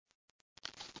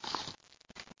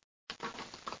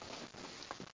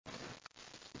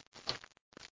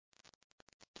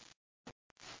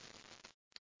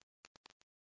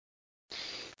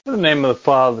In the name of the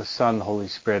Father, the Son, and the Holy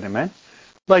Spirit, amen.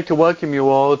 I'd like to welcome you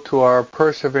all to our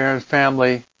Perseverance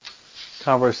Family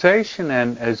Conversation,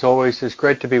 and as always, it's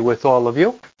great to be with all of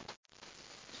you.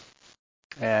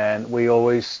 And we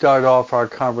always start off our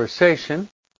conversation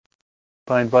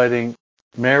by inviting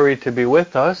Mary to be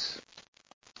with us.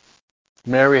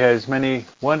 Mary has many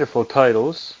wonderful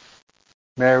titles.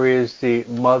 Mary is the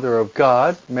Mother of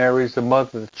God. Mary is the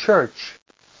Mother of the Church.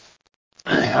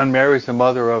 And Mary is the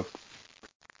Mother of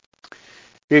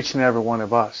each and every one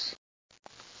of us.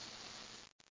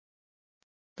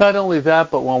 Not only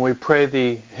that, but when we pray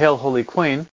the Hail, Holy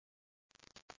Queen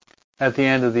at the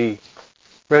end of the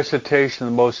recitation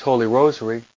of the Most Holy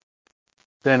Rosary,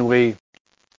 then we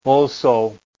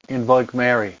also invoke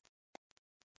Mary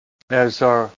as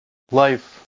our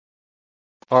life,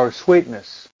 our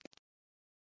sweetness,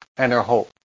 and our hope.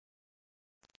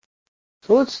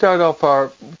 So let's start off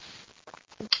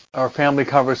our family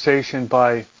conversation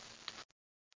by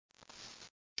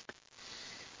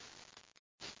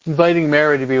inviting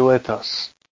Mary to be with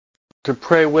us, to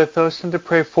pray with us and to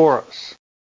pray for us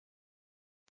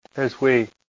as we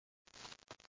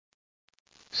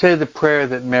say the prayer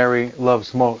that Mary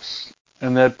loves most.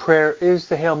 And that prayer is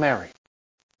the Hail Mary,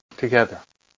 together.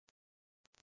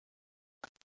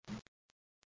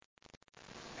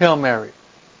 Hail Mary,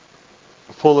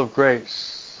 full of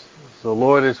grace, the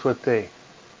Lord is with thee.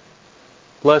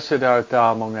 Blessed art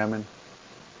thou among women,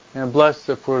 and blessed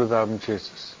the fruit of thy womb,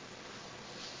 Jesus.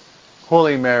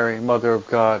 Holy Mary, Mother of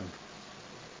God,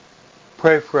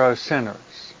 pray for us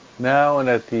sinners, now and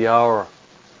at the hour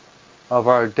of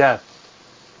our death.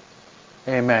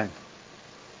 Amen.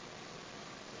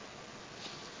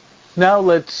 Now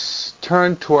let's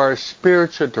turn to our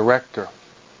spiritual director.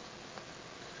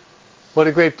 What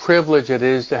a great privilege it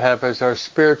is to have as our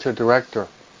spiritual director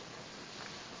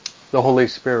the Holy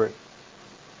Spirit.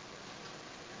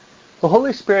 The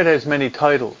Holy Spirit has many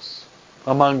titles,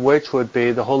 among which would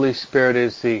be the Holy Spirit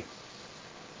is the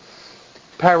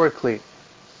Paraclete.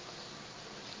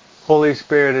 Holy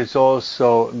Spirit is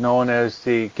also known as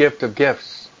the gift of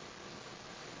gifts.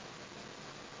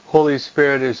 Holy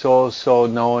Spirit is also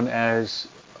known as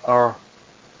our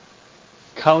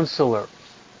counselor.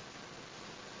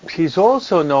 He's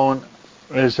also known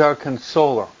as our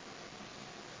consoler.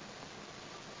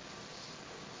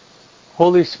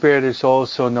 Holy Spirit is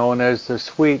also known as the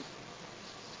sweet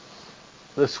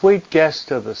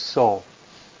guest of the soul.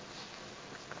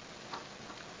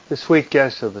 The sweet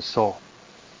guest of the soul.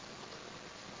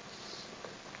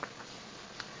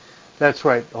 That's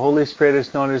right. The Holy Spirit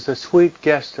is known as the sweet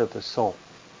guest of the soul.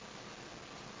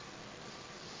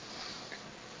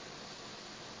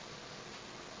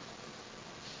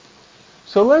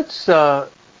 So let's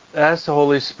ask the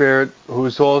Holy Spirit,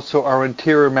 who's also our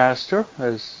interior master.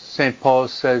 As St. Paul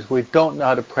says, we don't know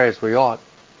how to pray as we ought.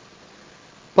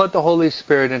 But the Holy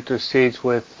Spirit intercedes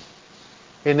with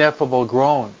ineffable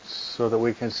groans so that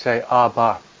we can say,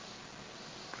 Abba.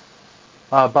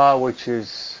 Abba, which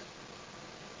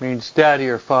means daddy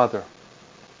or father.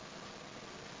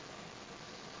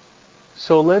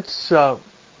 So let's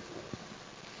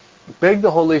beg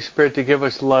the Holy Spirit to give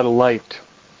us a lot of light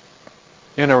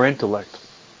in our intellect,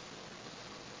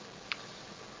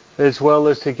 as well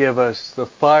as to give us the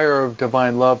fire of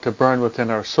divine love to burn within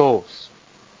our souls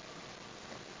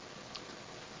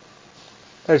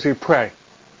as we pray.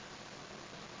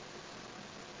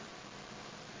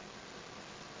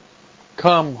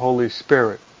 Come, Holy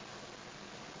Spirit.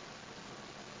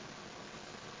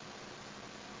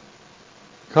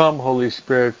 Come, Holy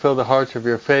Spirit, fill the hearts of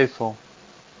your faithful,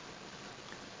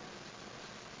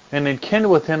 and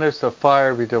enkindle within us the fire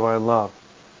of your divine love.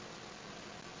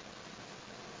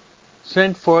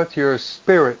 Send forth your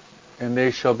Spirit, and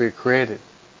they shall be created.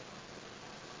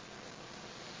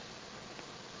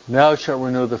 Thou shalt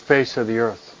renew the face of the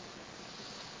earth.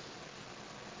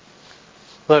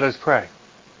 Let us pray.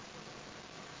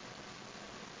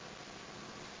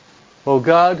 O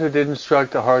God, who did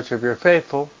instruct the hearts of your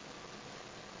faithful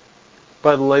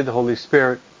by the light of the Holy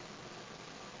Spirit,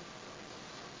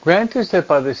 grant us that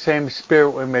by the same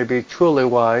Spirit we may be truly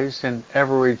wise and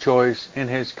ever rejoice in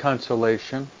his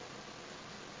consolation.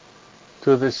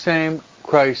 Through the same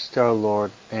Christ our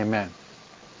Lord. Amen.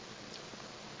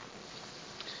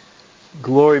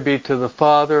 Glory be to the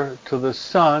Father, to the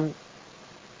Son,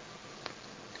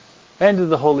 and to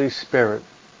the Holy Spirit,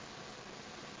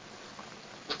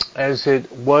 as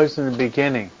it was in the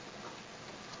beginning,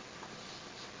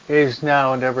 is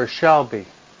now, and ever shall be,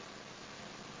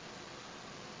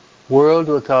 world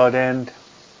without end.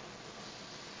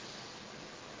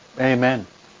 Amen.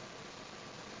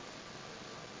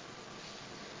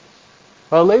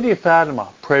 Our Lady of Fatima,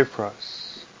 pray for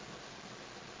us.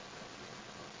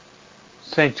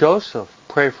 Saint Joseph,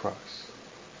 pray for us.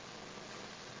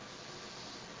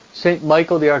 Saint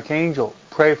Michael the Archangel,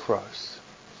 pray for us.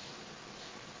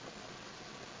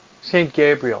 Saint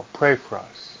Gabriel, pray for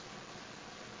us.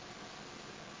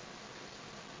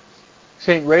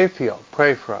 Saint Raphael,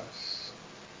 pray for us.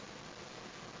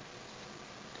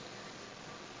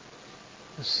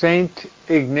 Saint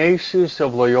Ignatius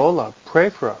of Loyola, pray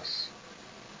for us.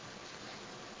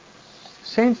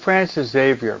 Saint Francis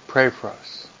Xavier, pray for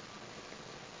us.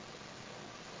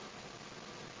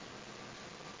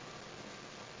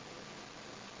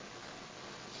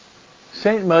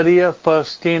 Saint Maria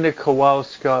Faustina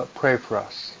Kowalska, pray for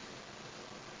us.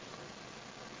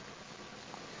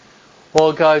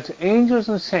 All God's angels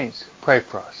and saints, pray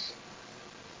for us.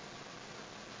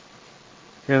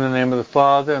 In the name of the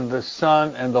Father, and the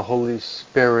Son, and the Holy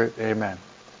Spirit. Amen.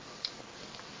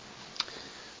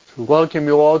 We welcome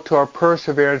you all to our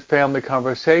Perseverance Family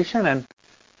Conversation, and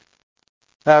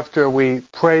after we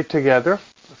pray together,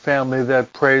 a family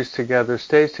that prays together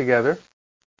stays together,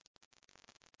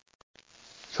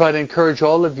 try to encourage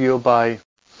all of you by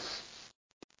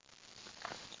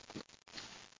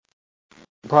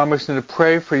promising to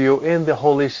pray for you in the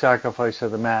holy sacrifice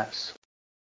of the Mass.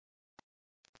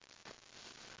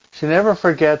 So never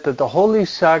forget that the holy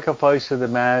sacrifice of the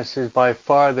Mass is by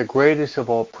far the greatest of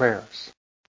all prayers.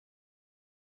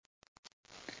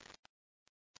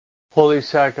 Holy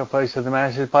sacrifice of the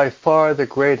Mass is by far the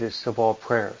greatest of all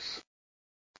prayers.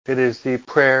 It is the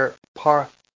prayer par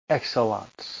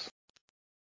excellence.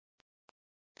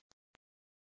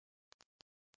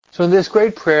 So in this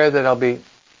great prayer that I'll be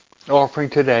offering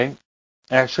today,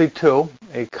 actually two,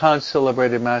 a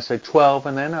concelebrated Mass at 12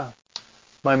 and then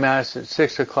my Mass at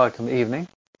 6 o'clock in the evening,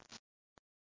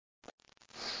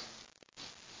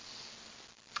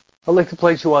 I'd like to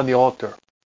place you on the altar.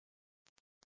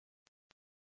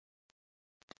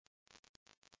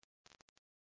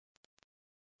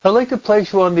 I'd like to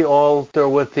place you on the altar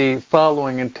with the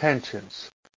following intentions.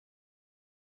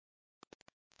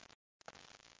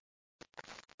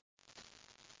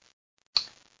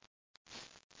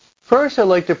 First, I'd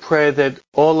like to pray that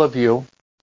all of you,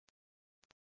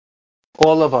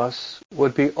 all of us,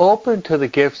 would be open to the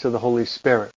gifts of the Holy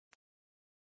Spirit.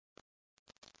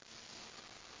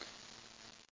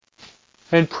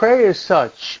 And pray as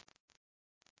such.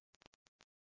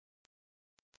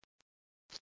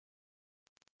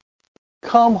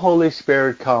 Come, Holy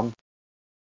Spirit, come.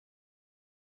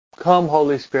 Come,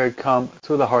 Holy Spirit, come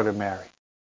through the heart of Mary.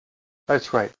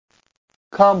 That's right.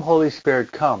 Come, Holy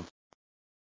Spirit, come.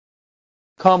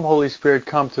 Come, Holy Spirit,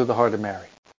 come through the heart of Mary.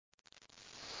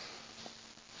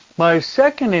 My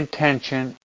second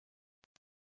intention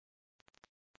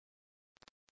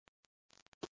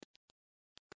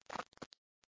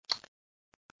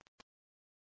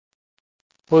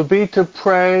would be to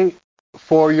pray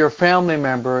for your family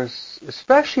members,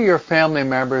 especially your family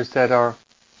members that are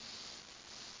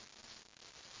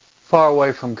far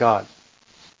away from God.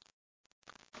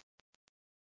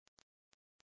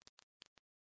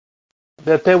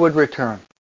 That they would return.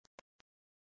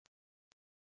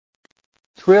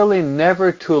 It's really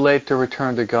never too late to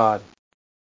return to God.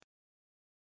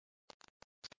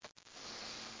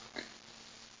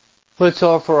 Let's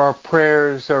offer our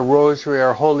prayers, our rosary,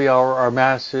 our holy hour, our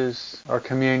masses, our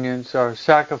communions, our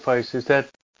sacrifices, that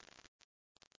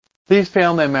these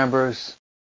family members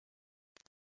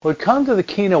would come to the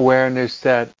keen awareness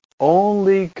that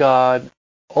only God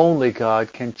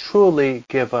can truly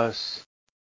give us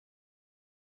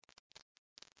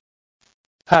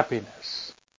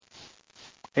happiness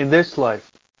in this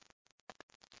life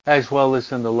as well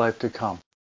as in the life to come.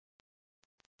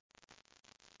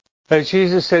 As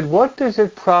Jesus said, what does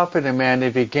it profit a man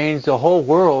if he gains the whole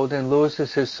world and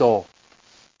loses his soul?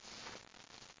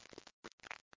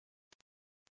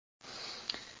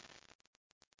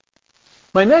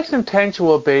 My next intention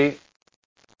will be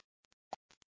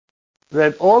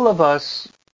that all of us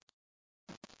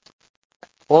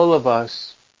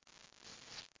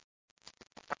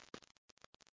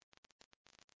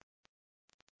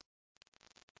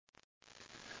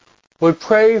would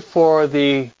pray for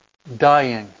the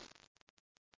dying.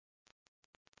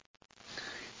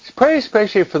 Pray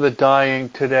especially for the dying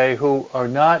today who are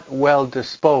not well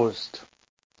disposed.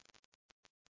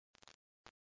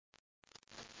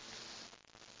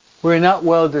 We're not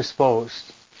well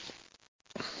disposed.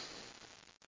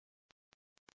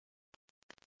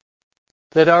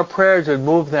 That our prayers would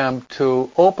move them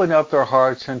to open up their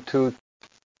hearts and to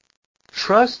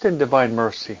trust in divine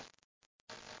mercy.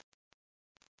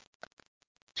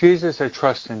 Jesus, I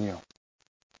trust in you.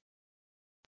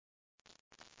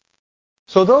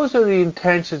 So those are the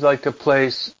intentions I like to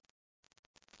place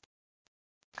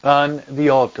on the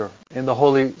altar in the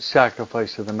holy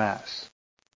sacrifice of the Mass.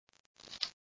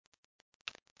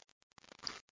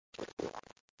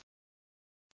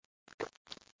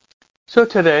 So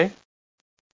today,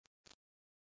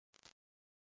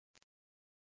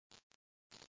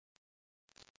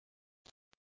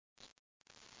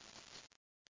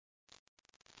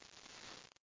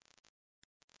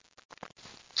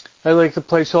 I'd like to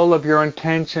place all of your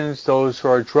intentions, those who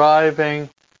are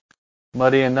driving,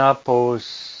 Maria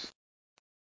Napo's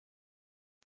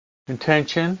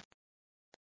intention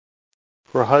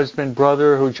for husband,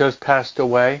 brother who just passed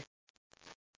away.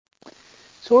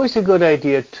 It's always a good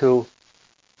idea to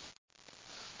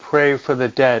pray for the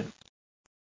dead.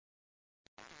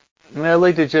 And I'd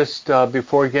like to just,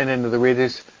 before getting into the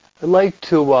readings, I'd like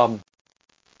to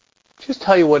just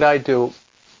tell you what I do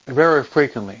very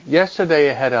frequently. Yesterday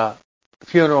I had a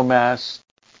funeral mass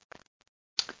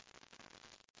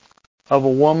of a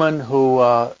woman who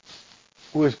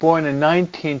was born in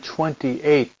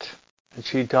 1928, and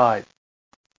she died.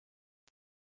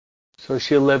 So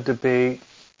she lived to be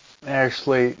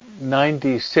actually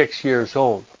 96 years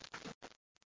old.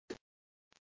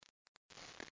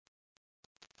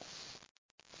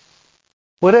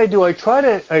 What I do, I try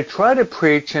to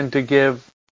preach and to give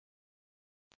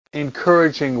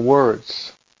encouraging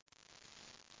words,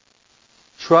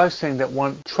 trusting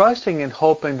and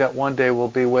hoping that one day we'll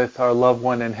be with our loved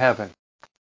one in heaven.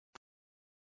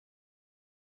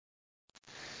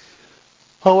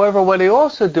 However, what I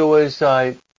also do is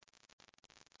I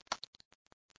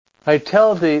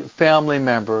tell the family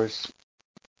members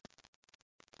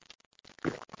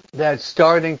that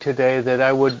starting today that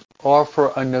I would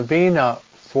offer a novena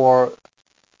for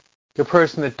the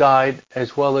person that died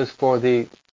as well as for the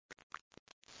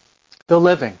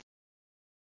living.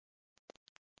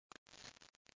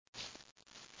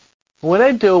 What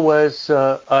I do was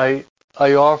I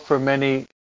offer many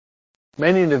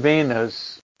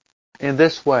novenas in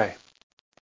this way.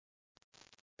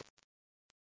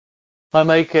 I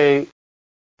make a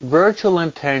virtual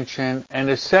intention and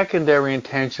a secondary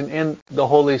intention in the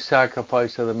holy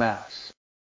sacrifice of the Mass.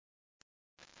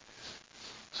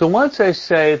 So once I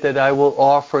say that I will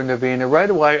offer a novena, right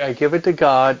away I give it to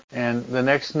God, and the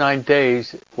next 9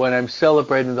 days, when I'm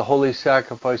celebrating the holy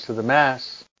sacrifice of the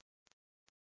Mass,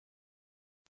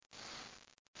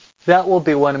 that will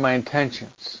be one of my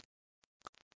intentions.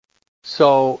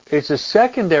 So it's a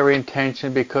secondary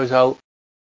intention because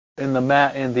in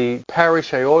the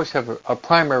parish I always have a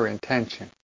primary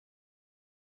intention.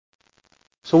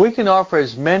 So we can offer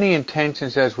as many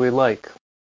intentions as we like.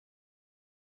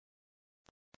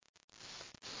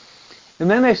 And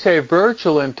then I say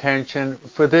virtual intention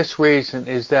for this reason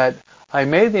is that I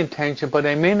made the intention, but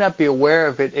I may not be aware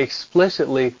of it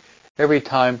explicitly every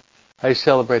time I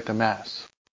celebrate the Mass.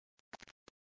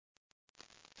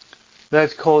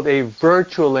 That's called a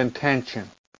virtual intention.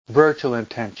 Virtual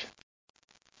intention.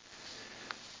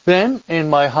 Then, in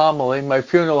my homily, my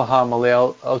funeral homily,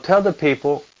 I'll tell the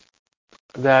people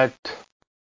that it'd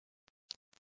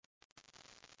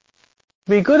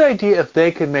be a good idea if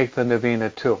they could make the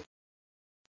novena too.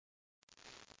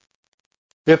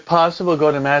 If possible,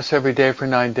 go to Mass every day for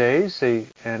 9 days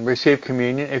and receive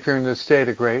communion if you're in the state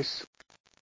of grace.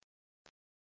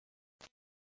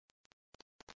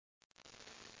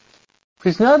 If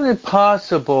it's not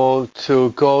impossible to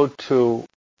go to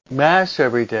Mass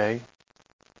every day,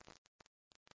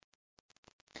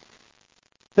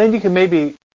 then you can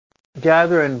maybe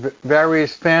gather in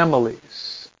various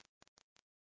families.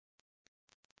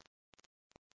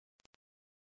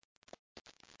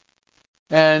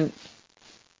 And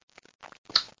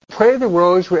pray the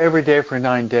Rosary every day for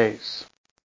 9 days.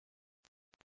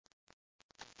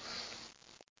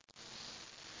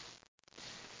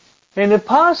 And if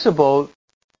possible,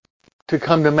 to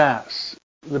come to Mass.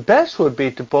 The best would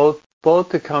be to both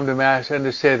to come to Mass and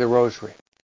to say the Rosary.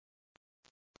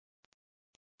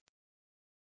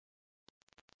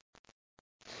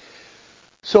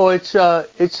 So it's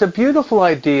a beautiful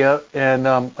idea, and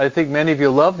I think many of you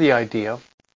love the idea.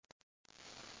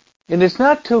 And it's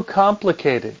not too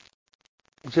complicated.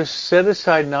 Just set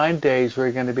aside 9 days where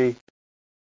you're going to be,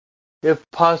 if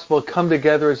possible, come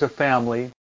together as a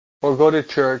family, or go to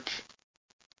church,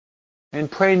 and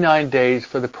pray 9 days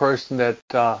for the person that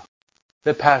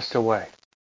passed away.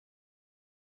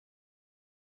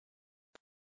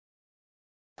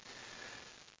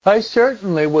 I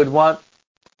certainly would want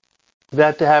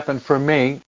that to happen for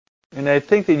me, and I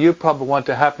think that you probably want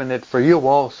to happen it for you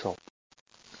also.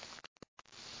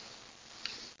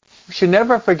 You should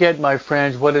never forget, my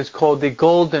friends, what is called the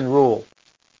Golden Rule.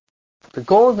 The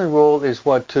golden rule is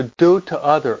what? To do to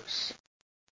others.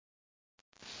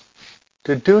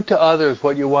 To do to others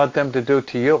what you want them to do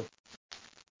to you.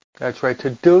 That's right, to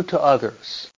do to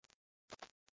others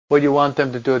what you want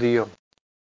them to do to you.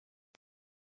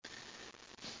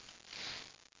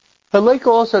 I'd like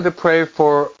also to pray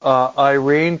for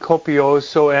Irene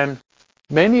Copioso and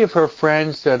many of her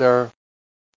friends that are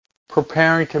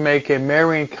preparing to make a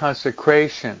Marian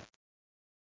consecration.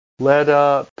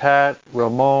 Leda, Pat,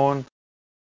 Ramon,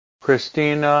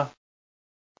 Christina,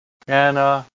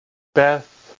 Anna,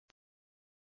 Beth,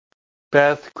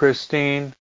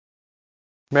 Christine,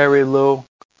 Mary Lou,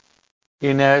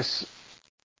 Ines.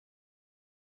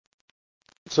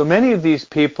 So many of these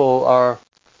people are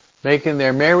making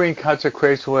their Marian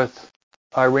consecration with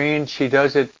Irene. She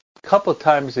does it a couple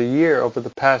times a year over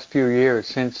the past few years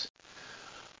since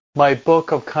my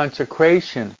book of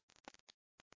consecration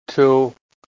to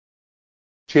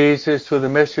Jesus through the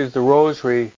mysteries of the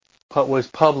Rosary was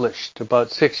published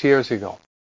about 6 years ago.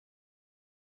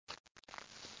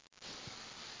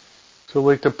 So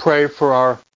we'd like to pray for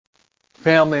our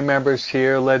family members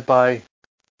here led by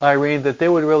Irene that they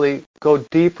would really go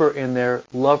deeper in their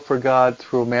love for God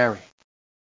through Mary.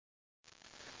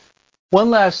 One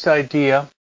last idea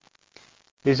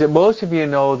is that most of you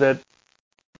know that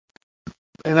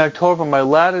in October my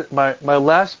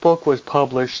last book was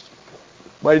published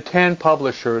by 10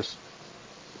 publishers,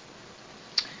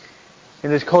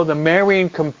 and it's called the Marian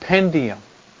Compendium.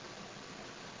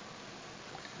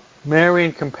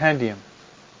 Marian Compendium.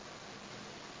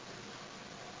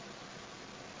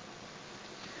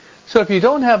 So if you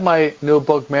don't have my new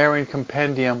book, Marian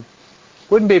Compendium,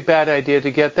 wouldn't be a bad idea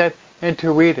to get that and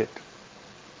to read it.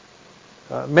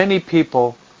 Many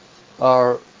people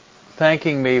are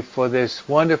thanking me for this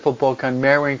wonderful book on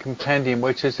Marian Compendium,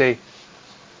 which is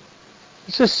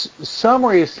it's a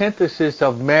summary, a synthesis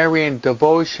of Marian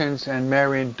devotions and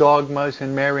Marian dogmas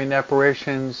and Marian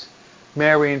apparitions,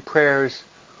 Marian prayers,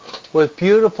 with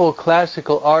beautiful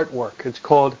classical artwork. It's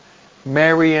called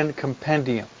Marian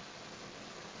Compendium.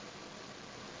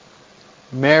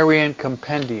 Marian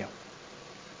Compendium.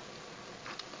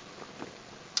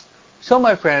 So,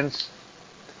 my friends,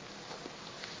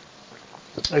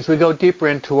 as we go deeper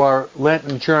into our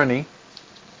Lenten journey,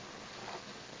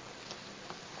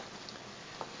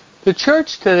 the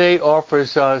Church today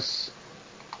offers us,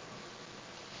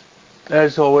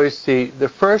 as always,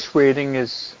 the first reading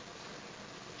is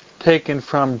taken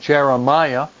from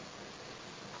Jeremiah.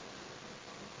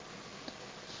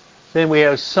 Then we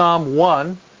have Psalm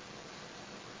 1.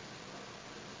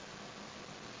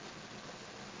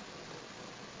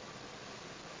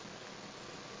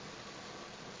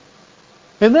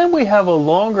 And then we have a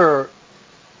longer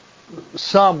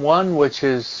Psalm 1, which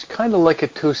is kind of like a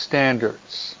two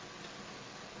standards.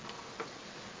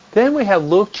 Then we have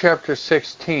Luke chapter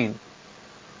 16,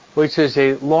 which is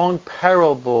a long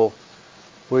parable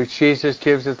which Jesus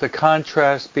gives us the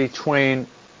contrast between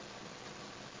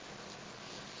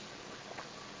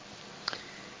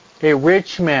a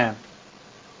rich man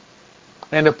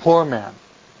and a poor man,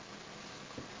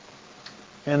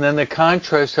 and then the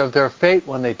contrast of their fate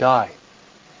when they die.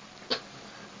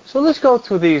 So let's go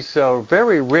through these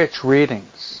very rich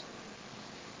readings.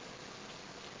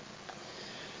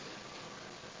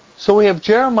 So we have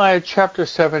Jeremiah chapter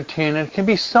 17, and it can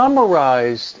be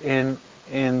summarized in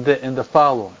the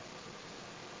following.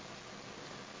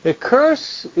 The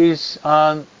curse is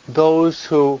on those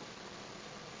who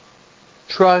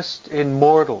trust in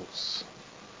mortals.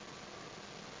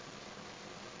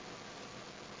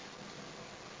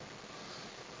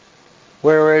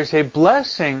 Whereas a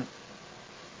blessing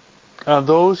on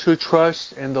those who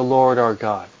trust in the Lord our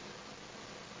God.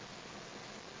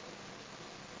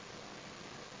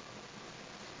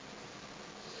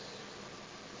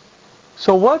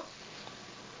 So what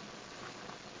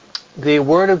the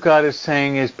Word of God is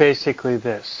saying is basically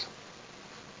this.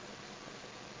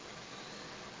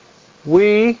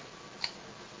 We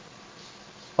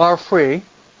are free,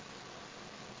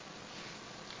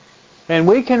 and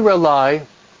we can rely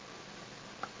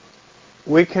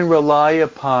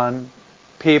upon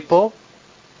people,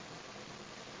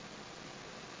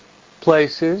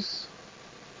 places,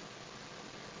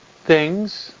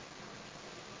 things,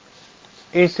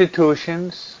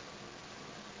 institutions,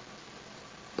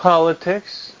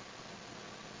 politics,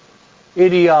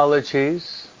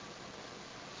 ideologies,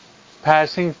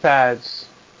 passing fads.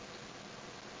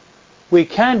 We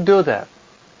can do that.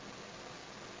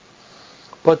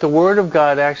 But the Word of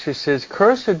God actually says,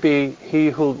 cursed be he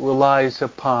who relies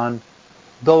upon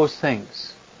those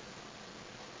things.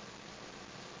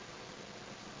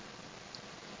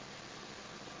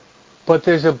 But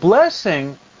there's a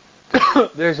blessing,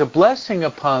 there's a blessing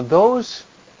upon those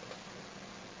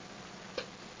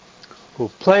who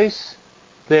place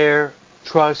their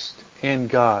trust in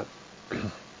God.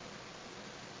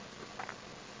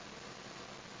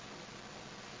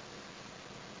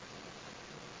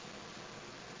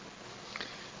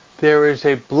 There is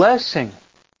a blessing.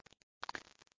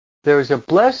 There is a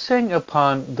blessing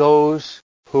upon those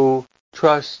who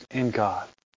trust in God.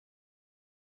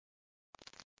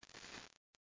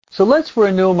 So let's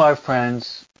renew, my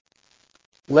friends.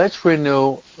 Let's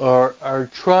renew our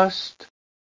trust,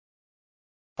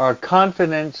 our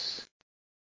confidence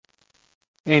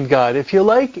in God. If you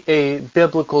like a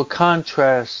biblical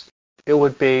contrast, it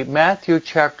would be Matthew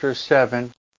chapter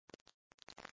 7,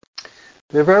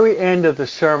 the very end of the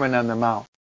Sermon on the Mount,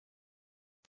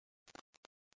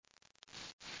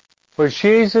 where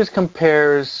Jesus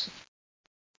compares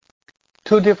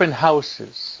two different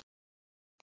houses.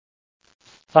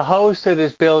 A house that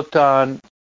is built on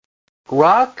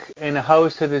rock and a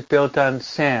house that is built on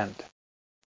sand.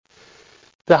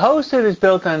 The house that is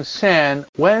built on sand,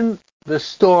 when the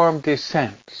storm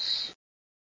descends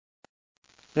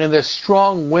and the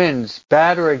strong winds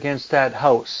batter against that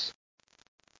house,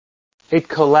 it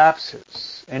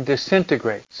collapses and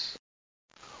disintegrates.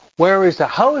 Whereas the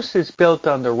house is built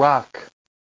on the rock,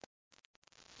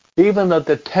 even though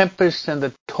the tempest and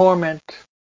the torment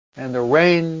and the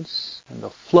rains and the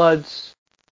floods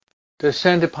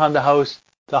descend upon the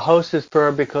house is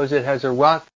firm because it has a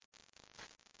rock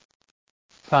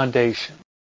foundation.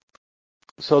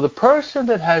 So the person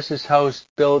that has his house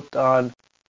built on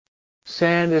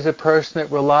sand is a person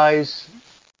that relies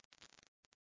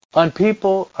on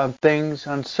people, on things,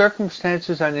 on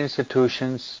circumstances, on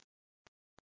institutions.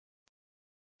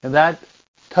 And that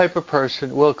type of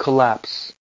person will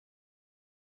collapse.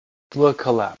 Will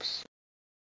collapse.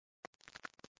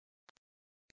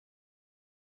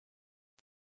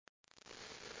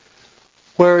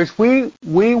 Whereas we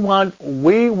want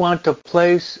to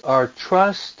place our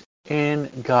trust in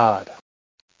God.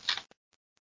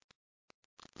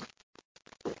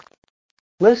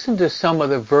 Listen to some of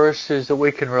the verses that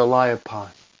we can rely upon.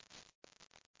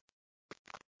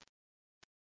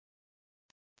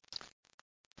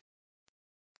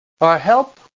 Our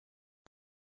help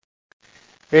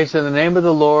is in the name of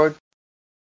the Lord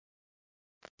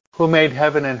who made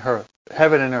heaven and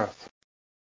earth.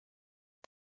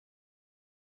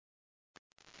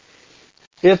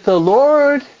 If the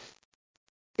Lord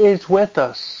is with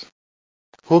us,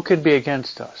 who can be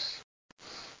against us?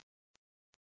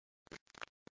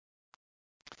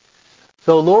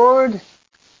 The Lord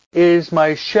is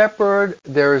my shepherd,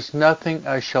 there is nothing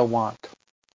I shall want.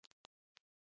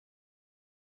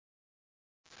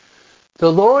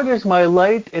 The Lord is my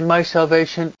light and my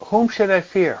salvation, whom should I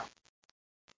fear?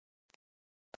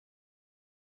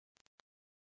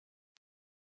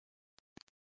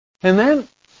 And then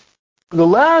the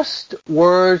last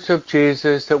words of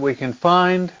Jesus that we can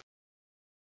find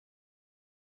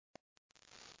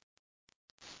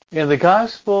in the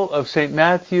Gospel of St.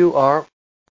 Matthew are,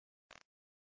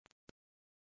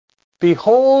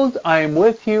 "Behold, I am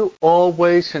with you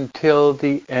always until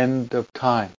the end of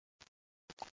time."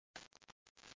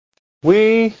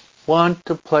 We want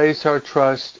to place our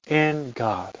trust in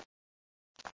God.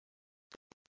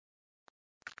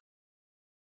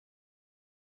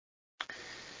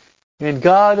 In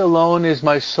God alone is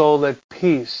my soul at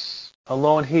peace.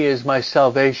 Alone He is my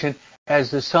salvation, as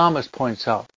the psalmist points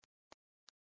out.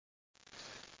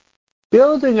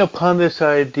 Building upon this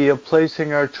idea,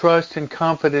 placing our trust and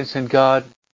confidence in God,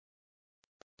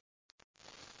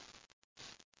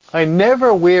 I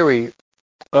never weary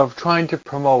of trying to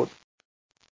promote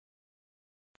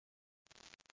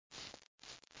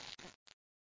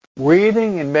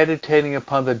reading and meditating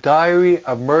upon the Diary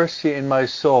of Mercy in My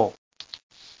Soul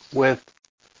with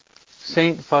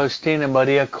Saint Faustina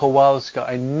Maria Kowalska.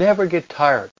 I never get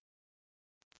tired.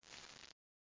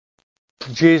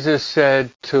 Jesus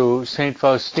said to Saint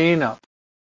Faustina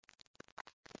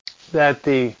that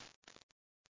the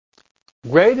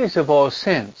greatest of all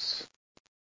sins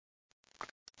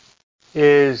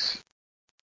is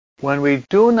when we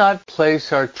do not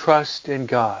place our trust in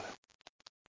God.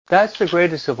 That's the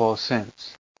greatest of all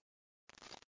sins.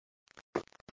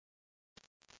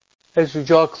 As we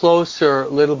draw closer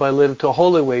little by little to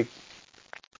Holy Week,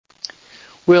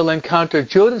 we'll encounter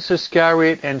Judas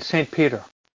Iscariot and St. Peter.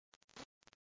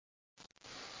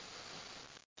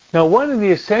 Now, one of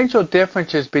the essential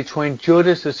differences between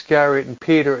Judas Iscariot and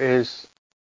Peter is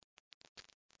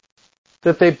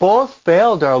that they both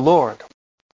failed our Lord.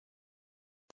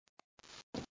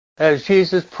 As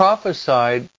Jesus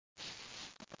prophesied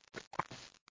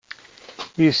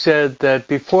he said that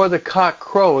before the cock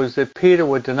crows that Peter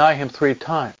would deny him 3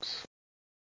 times.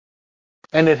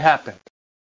 And it happened.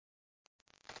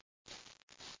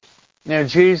 Now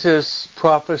Jesus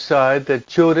prophesied that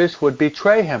Judas would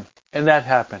betray him, and that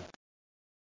happened.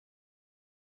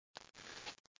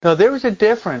 Now there is a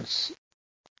difference.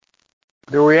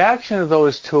 The reaction of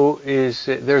those two is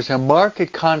there's a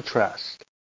marked contrast.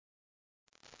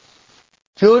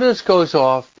 Judas goes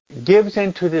off, gives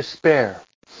in to despair.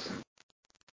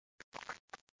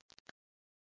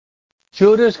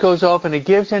 Judas goes off and he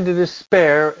gives into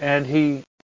despair and he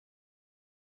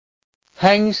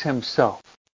hangs himself.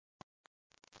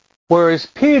 Whereas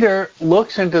Peter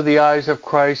looks into the eyes of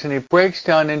Christ and he breaks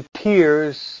down in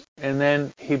tears and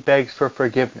then he begs for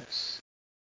forgiveness.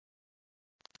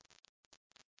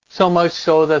 So much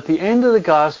so that the end of the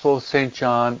Gospel of St.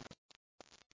 John,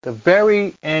 the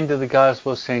very end of the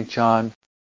Gospel of St. John,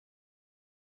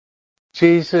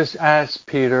 Jesus asked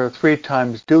Peter 3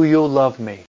 times, "Do you love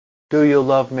me? Do you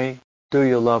love me? Do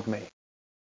you love me?"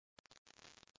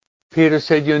 Peter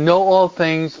said, "You know all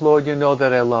things, Lord, you know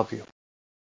that I love you."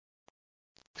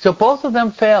 So both of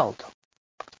them failed.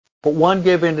 But one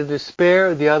gave in to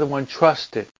despair, the other one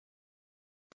trusted.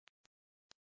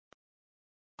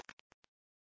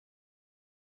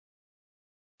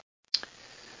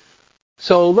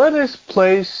 So let us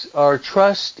place our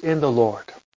trust in the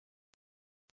Lord.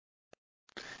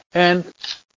 And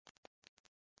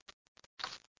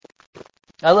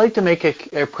I'd like to make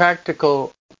a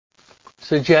practical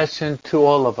suggestion to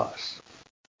all of us.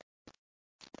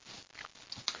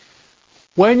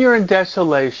 When you're in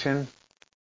desolation,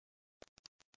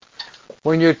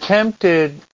 when you're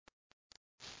tempted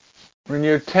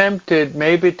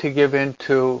maybe to give in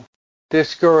to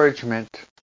discouragement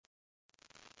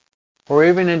or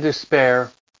even in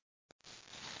despair,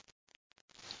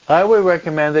 I would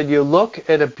recommend that you look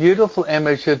at a beautiful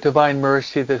image of Divine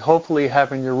Mercy that hopefully you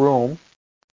have in your room,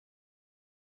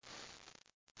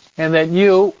 and that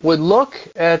you would look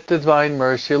at Divine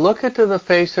Mercy, look into the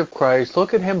face of Christ,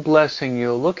 look at Him blessing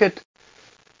you, look at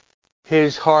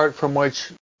His heart from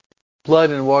which blood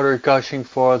and water are gushing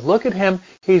forth, look at Him,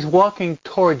 He's walking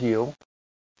toward you,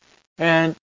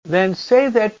 and then say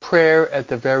that prayer at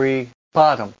the very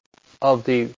bottom of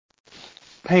the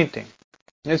painting.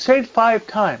 And say it 5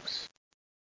 times.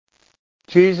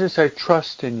 Jesus, I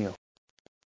trust in you.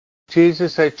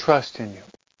 Jesus, I trust in you.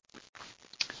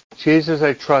 Jesus,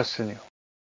 I trust in you.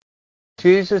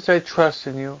 Jesus, I trust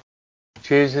in you.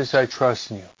 Jesus, I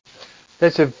trust in you.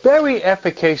 That's a very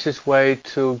efficacious way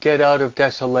to get out of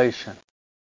desolation.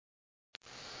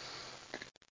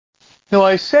 Now,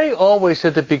 I say always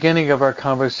at the beginning of our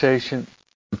conversation,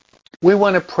 we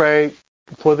want to pray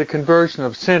for the conversion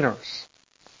of sinners.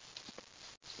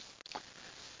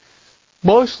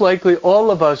 Most likely,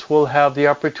 all of us will have the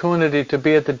opportunity to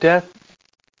be at the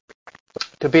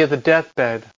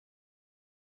deathbed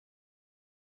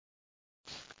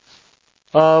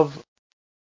of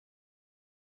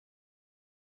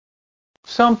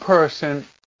some person.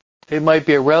 It might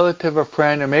be a relative, a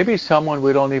friend, or maybe someone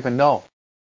we don't even know.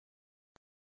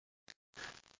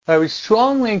 I would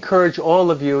strongly encourage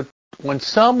all of you, when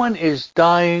someone is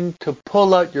dying, to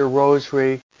pull out your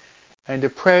rosary and to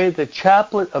pray the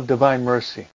Chaplet of Divine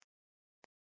Mercy.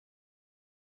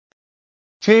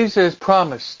 Jesus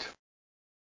promised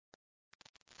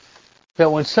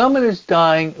that when someone is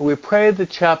dying, we pray the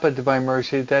Chaplet of Divine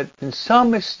Mercy, that in some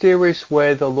mysterious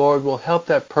way the Lord will help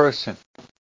that person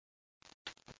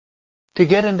to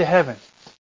get into heaven.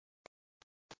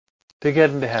 To get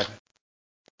into heaven.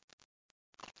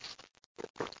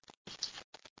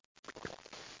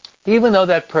 Even though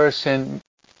that person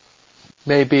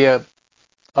may be a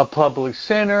public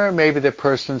sinner, maybe the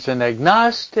person's an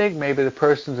agnostic, maybe the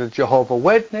person's a Jehovah's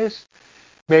Witness,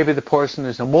 maybe the person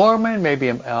is a Mormon, maybe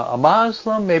a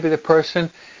Muslim, maybe the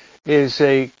person is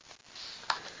an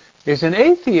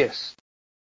atheist.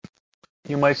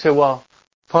 You might say, well,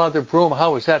 Father Broom,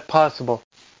 how is that possible?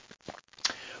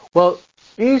 Well,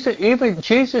 even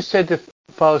Jesus said to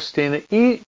Faustina,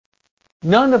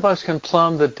 none of us can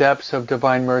plumb the depths of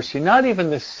Divine Mercy. Not even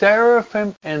the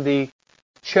seraphim and the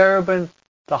cherubim,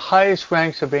 the highest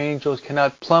ranks of angels,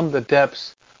 cannot plumb the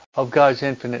depths of God's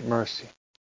infinite mercy.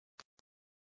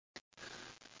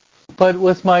 But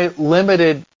with my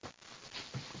limited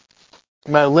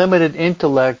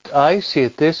intellect, I see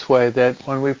it this way, that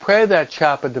when we pray that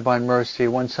Chaplet of Divine Mercy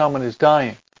when someone is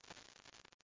dying,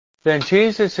 then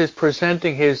Jesus is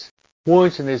presenting His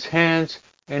wounds in His hands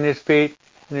and His feet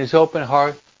and His open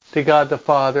heart to God the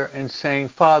Father and saying,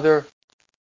 Father,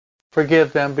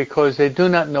 forgive them because they do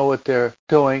not know what they're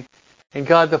doing. And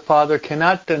God the Father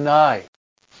cannot deny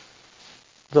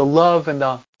the love and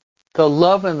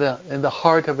in the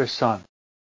heart of his Son.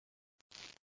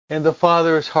 And the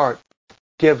Father's heart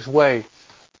gives way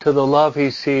to the love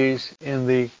he sees in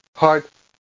the heart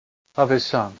of his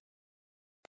Son.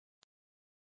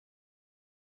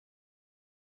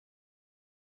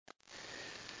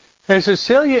 As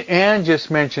Cecilia Ann just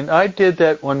mentioned, I did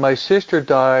that when my sister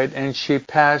died and she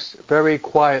passed very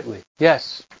quietly.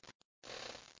 Yes.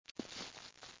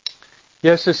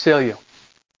 Yes, Cecilia.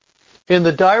 In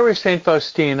the Diary of St.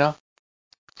 Faustina,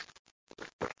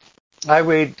 I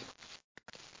read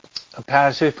a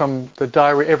passage from the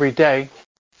diary every day.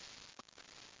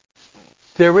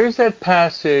 There is that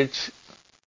passage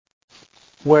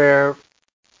where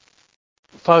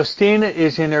Faustina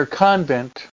is in her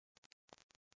convent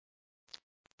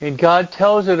and God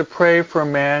tells her to pray for a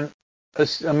man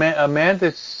that's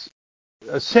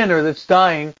a sinner that's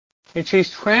dying, and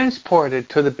she's transported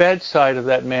to the bedside of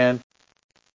that man.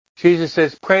 Jesus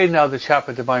says, pray now the Chaplet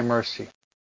of Divine Mercy.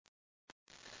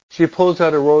 She pulls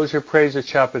out a rosary, prays the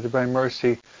Chaplet of Divine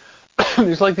Mercy.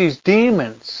 It's like these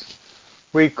demons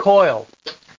recoil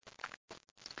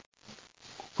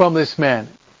from this man.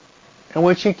 And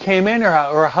when she came in,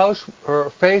 her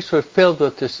face was filled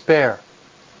with despair.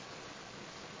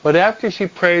 But after she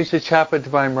prays the Chaplet of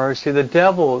Divine Mercy, the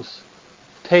devils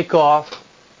take off.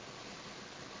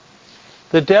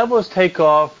 The devils take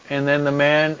off, and then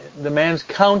the man's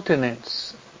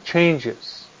countenance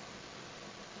changes.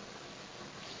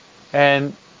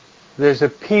 And there's a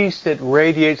peace that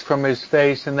radiates from his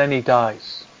face, and then he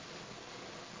dies.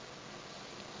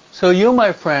 So you,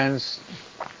 my friends,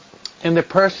 in the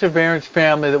Perseverance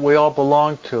family that we all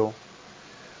belong to,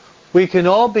 we can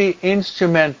all be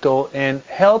instrumental in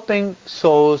helping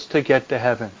souls to get to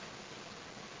heaven.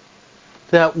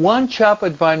 That one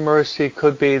Chaplet of Divine Mercy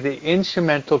could be the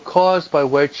instrumental cause by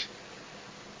which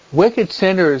wicked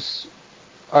sinners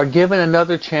are given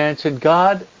another chance and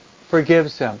God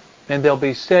forgives them. And they'll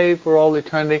be saved for all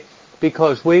eternity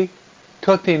because we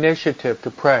took the initiative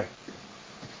to pray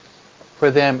for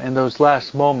them in those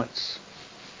last moments.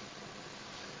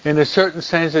 In a certain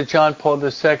sense that John Paul II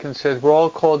says, we're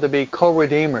all called to be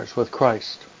co-redeemers with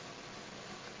Christ.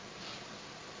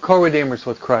 Co-redeemers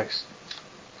with Christ.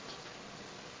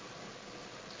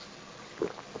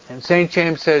 And St.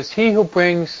 James says, he who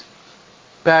brings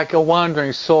back a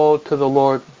wandering soul to the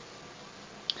Lord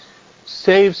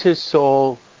saves his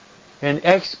soul and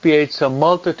expiates a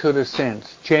multitude of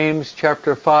sins. James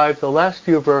chapter 5, the last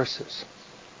few verses.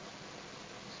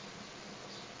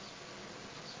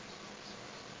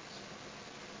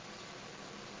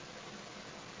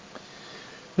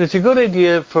 It's a good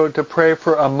idea to pray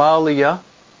for Amalia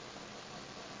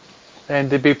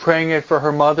and to be praying it for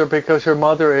her mother because her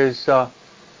mother is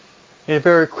in a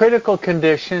very critical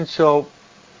condition, so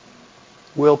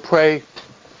we'll pray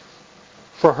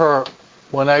for her.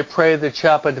 When I pray the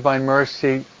Chaplet of Divine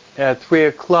Mercy at 3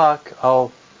 o'clock,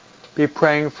 I'll be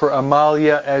praying for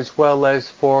Amalia as well as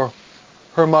for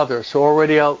her mother. So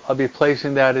already I'll be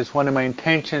placing that as one of my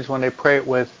intentions when I pray it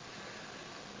with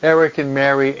Eric and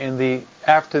Mary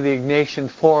after the Ignatian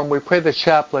Forum. We pray the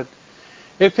Chaplet.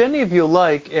 If any of you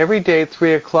like, every day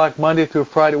 3 o'clock, Monday through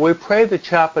Friday, we pray the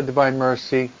Chaplet of Divine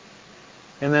Mercy,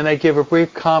 and then I give a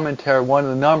brief commentary on one of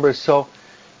the numbers. So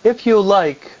if you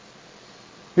like,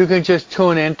 you can just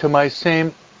tune in to my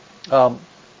same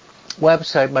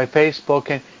website, my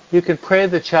Facebook, and you can pray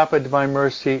the Chaplet of Divine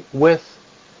Mercy with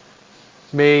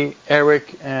me,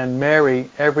 Eric, and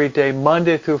Mary every day,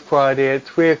 Monday through Friday at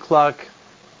 3 o'clock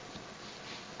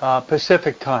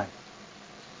Pacific time.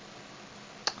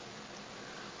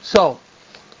 So,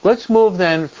 let's move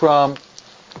then from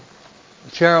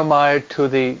Jeremiah to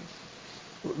the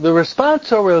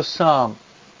responsorial psalm.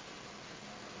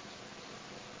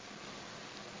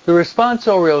 The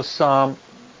responsorial psalm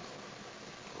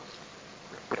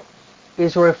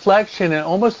is a reflection and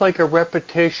almost like a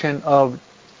repetition of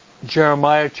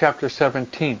Jeremiah chapter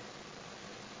 17.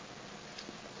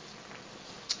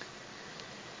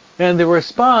 And the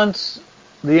response,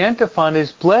 the antiphon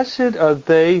is, blessed are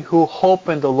they who hope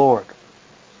in the Lord.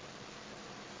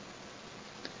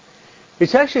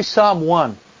 It's actually Psalm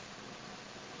 1.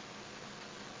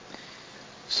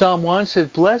 Psalm 1 says,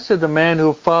 blessed the man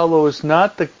who follows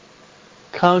not the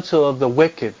counsel of the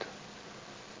wicked,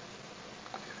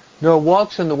 nor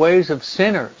walks in the ways of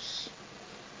sinners,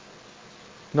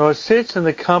 nor sits in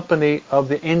the company of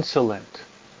the insolent.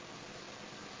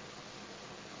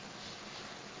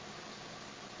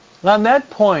 On that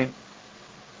point,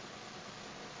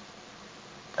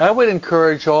 I would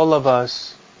encourage all of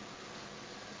us,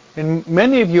 and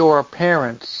many of you are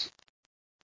parents,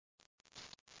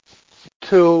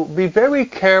 to be very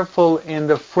careful in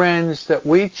the friends that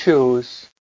we choose,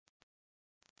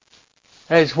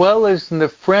 as well as in the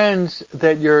friends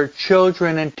that your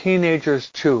children and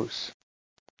teenagers choose.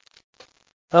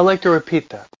 I'd like to repeat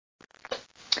that.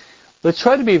 Let's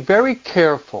try to be very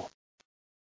careful.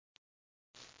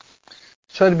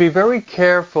 Try to be very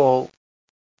careful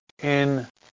in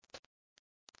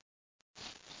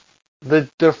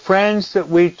the friends that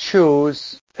we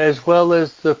choose, as well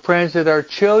as the friends that our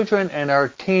children and our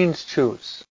teens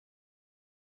choose.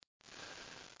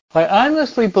 I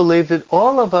honestly believe that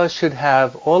all of us should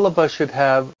have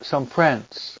some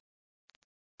friends.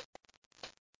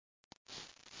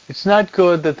 It's not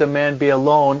good that the man be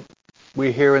alone,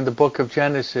 we hear in the book of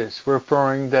Genesis,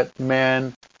 referring that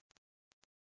man,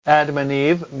 Adam and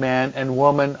Eve, man and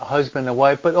woman, husband and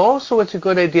wife, but also it's a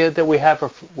good idea that we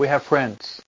have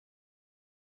friends.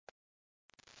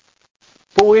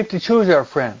 But we have to choose our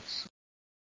friends.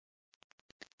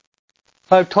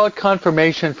 I've taught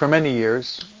confirmation for many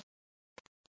years.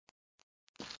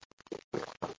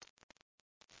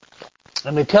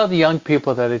 And I tell the young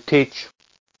people that I teach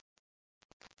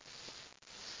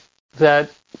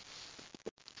that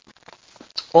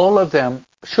all of them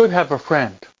should have a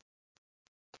friend.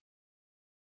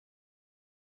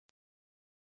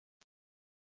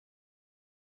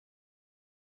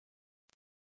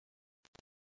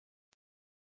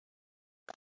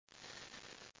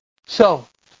 So,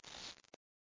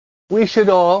 we should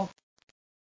all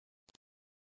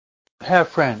have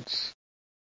friends.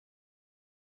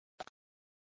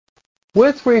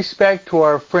 With respect to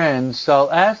our friends, I'll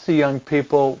ask the young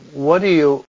people, what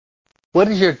is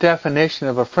your definition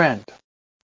of a friend?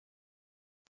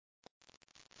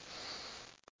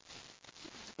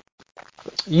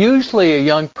 Usually a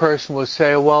young person will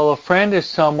say, well, a friend is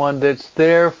someone that's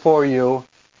there for you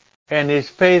and is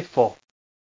faithful.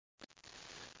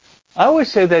 I would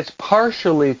say that's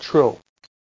partially true.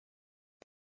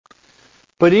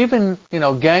 But even,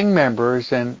 gang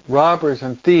members and robbers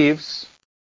and thieves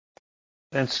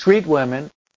and street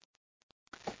women,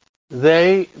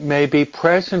 they may be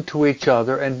present to each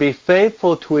other and be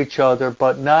faithful to each other,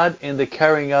 but not in the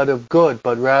carrying out of good,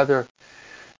 but rather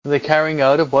in the carrying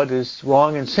out of what is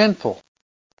wrong and sinful.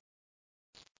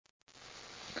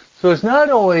 So it's not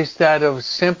always that of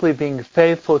simply being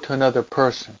faithful to another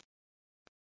person.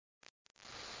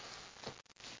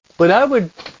 But I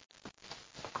would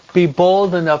be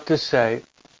bold enough to say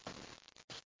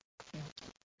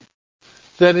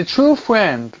that a true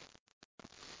friend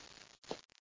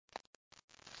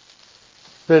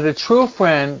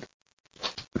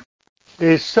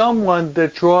is someone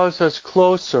that draws us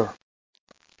closer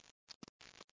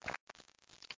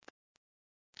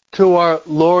to our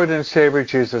Lord and Savior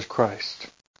Jesus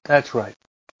Christ. That's right.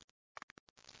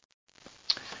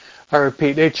 I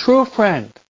repeat, a true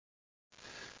friend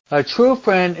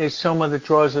is someone that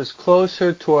draws us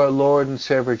closer to our Lord and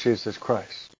Savior Jesus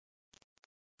Christ.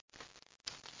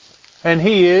 And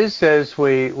he is, as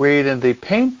we read in the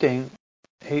painting,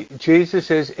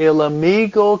 Jesus is el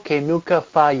amigo que nunca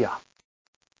falla.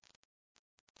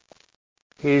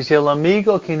 He's el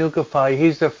amigo que nunca falla.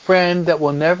 He's the friend that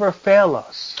will never fail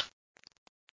us.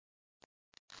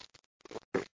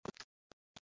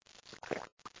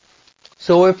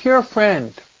 So if your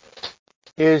friend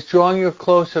is drawing you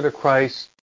closer to Christ,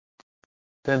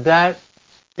 then that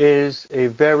is a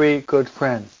very good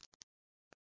friend.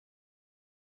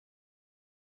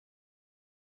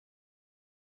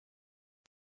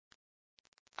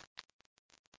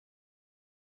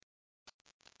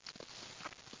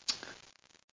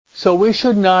 So we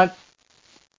should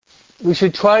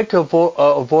try to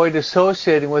avoid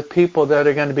associating with people that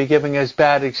are going to be giving us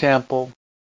bad example,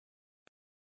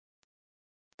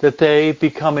 that they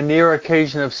become a near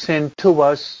occasion of sin to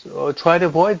us, or try to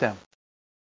avoid them.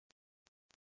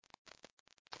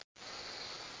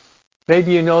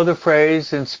 Maybe you know the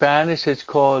phrase in Spanish, it's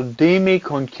called, dime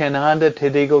con quien anda te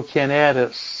digo quien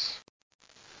eres.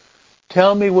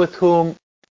 Tell me with whom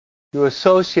you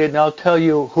associate and I'll tell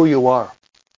you who you are.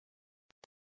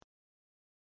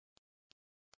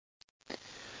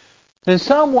 Then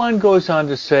Psalm 1 goes on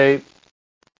to say,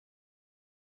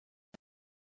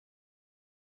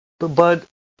 but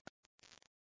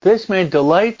this man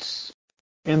delights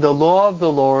in the law of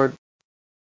the Lord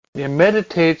and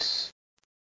meditates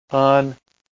on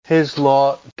his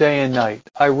law day and night.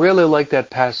 I really like that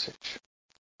passage.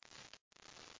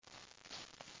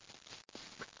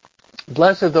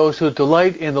 Blessed are those who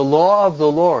delight in the law of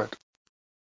the Lord.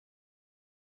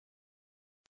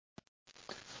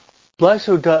 Blessed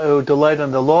who delight in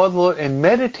the law of the Lord and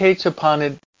meditates upon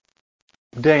it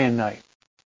day and night.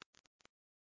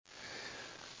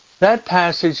 That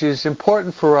passage is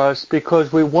important for us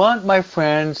because we want, my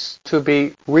friends, to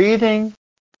be reading,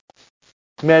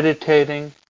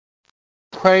 meditating,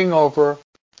 praying over,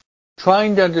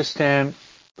 trying to understand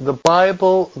the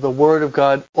Bible, the Word of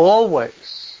God,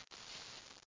 always.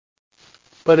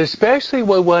 But especially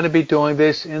we want to be doing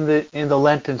this in the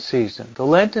Lenten season. The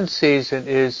Lenten season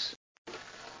is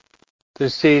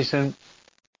the season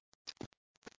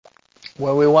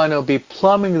where we want to be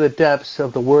plumbing the depths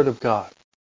of the Word of God.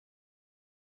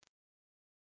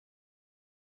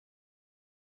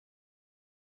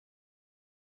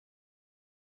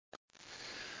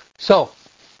 So,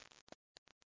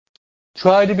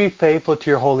 try to be faithful to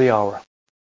your holy hour.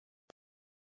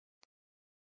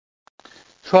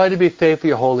 Try to be faithful to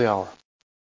your holy hour.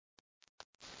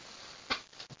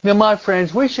 Now, my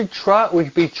friends, we should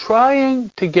be trying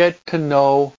to get to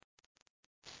know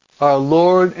our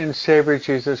Lord and Savior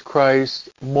Jesus Christ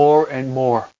more and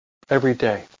more every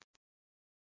day.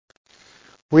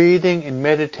 Reading and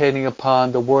meditating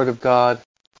upon the Word of God.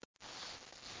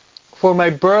 For my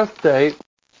birthday,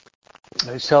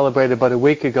 I celebrated about a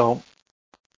week ago,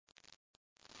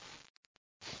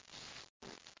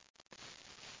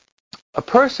 a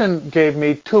person gave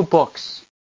me 2 books.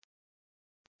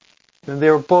 And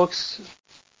they're books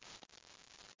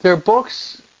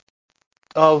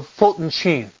of Fulton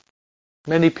Sheen.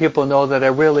 Many people know that I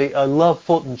love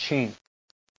Fulton Sheen.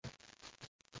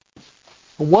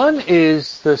 One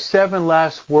is the 7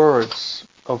 Last Words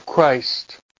of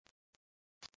Christ.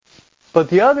 But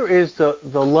the other is the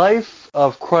Life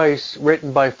of Christ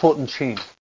written by Fulton Sheen.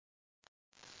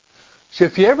 So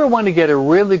if you ever want to get a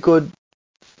really good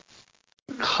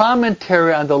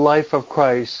commentary on the life of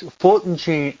Christ, Fulton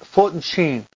Sheen,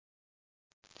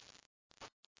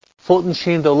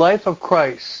 The Life of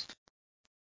Christ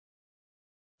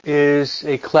is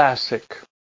a classic.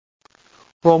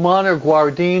 Romano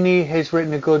Guardini has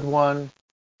written a good one.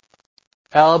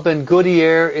 Alban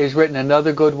Gutierre has written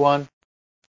another good one.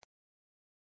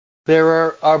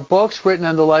 There are books written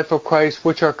on the life of Christ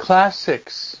which are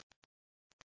classics.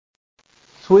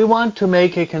 So we want to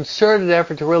make a concerted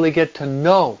effort to really get to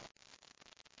know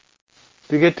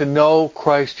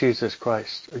Christ Jesus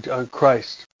Christ.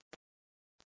 Christ.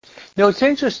 Now it's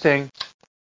interesting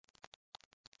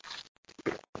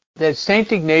that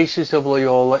St. Ignatius of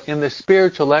Loyola, in the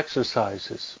spiritual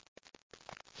exercises,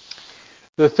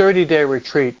 the 30-day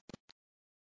retreat,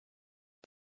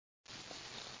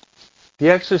 the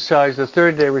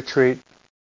 30-day retreat,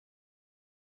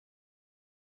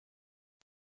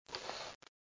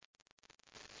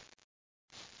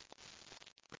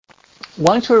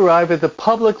 once we arrive at the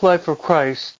public life of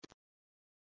Christ,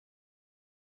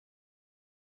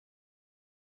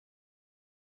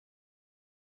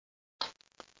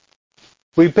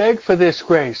 we beg for this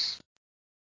grace,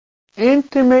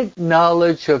 intimate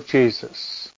knowledge of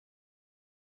Jesus.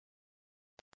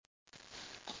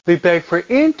 We beg for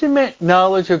intimate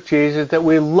knowledge of Jesus, that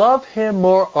we love Him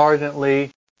more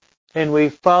ardently and we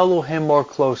follow Him more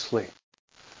closely.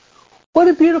 What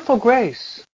a beautiful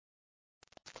grace.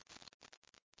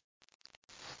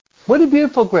 What a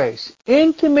beautiful grace.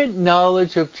 Intimate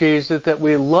knowledge of Jesus, that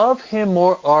we love Him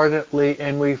more ardently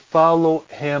and we follow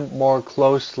Him more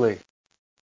closely.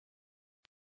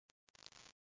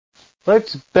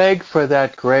 Let's beg for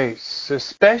that grace,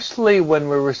 especially when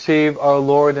we receive our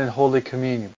Lord in Holy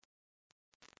Communion.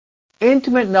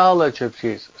 Intimate knowledge of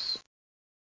Jesus.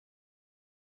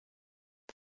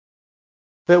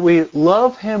 That we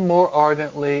love Him more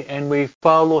ardently and we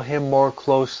follow Him more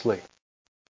closely.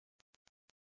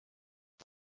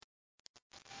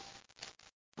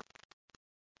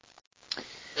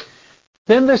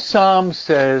 Then the Psalm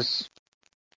says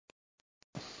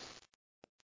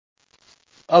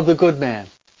of the good man,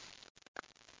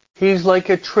 he's like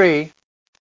a tree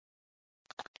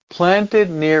planted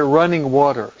near running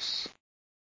waters.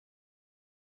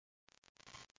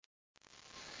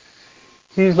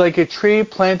 He's like a tree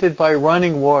planted by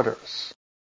running waters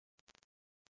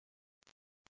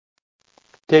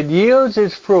that yields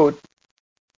its fruit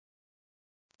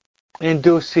in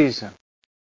due season,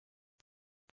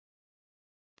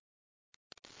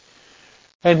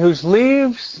 and whose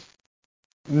leaves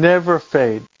never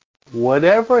fade.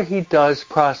 Whatever he does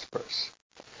prospers.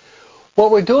 What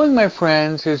we're doing, my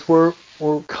friends, is we're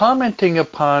commenting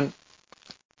upon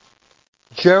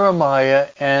Jeremiah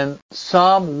and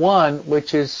Psalm 1,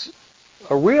 which is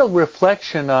a real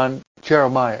reflection on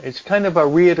Jeremiah. It's kind of a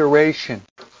reiteration.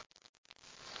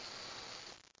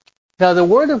 Now, the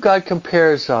Word of God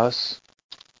compares us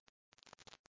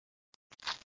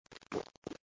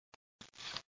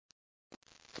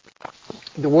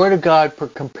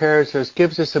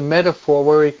gives us a metaphor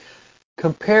where He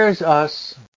compares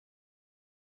us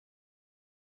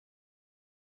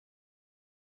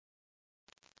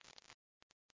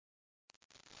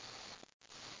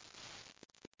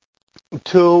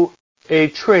to a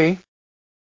tree,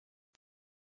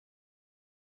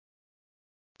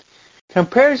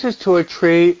 compares us to a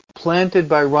tree planted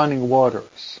by running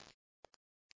waters.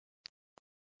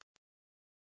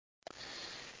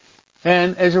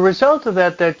 And as a result of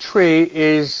that, that tree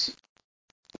is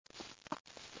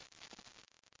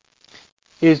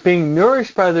being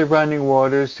nourished by the running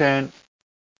waters, and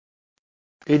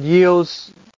it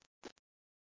yields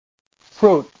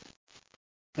fruit.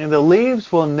 And the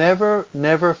leaves will never,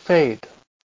 never fade.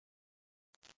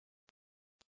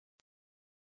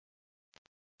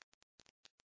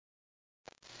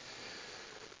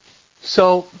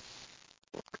 So,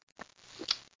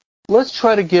 let's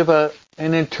try to give an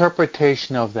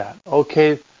interpretation of that.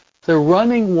 Okay, the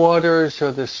running waters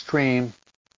or the stream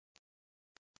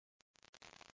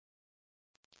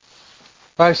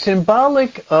are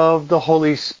symbolic of the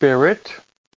Holy Spirit.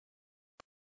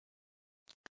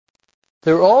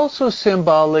 They're also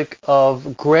symbolic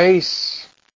of grace.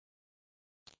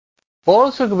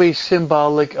 Also can be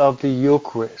symbolic of the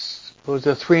Eucharist. Those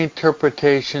are three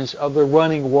interpretations of the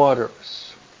running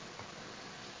waters.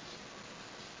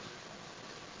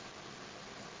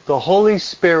 The Holy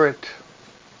Spirit,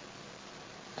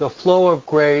 the flow of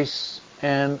grace,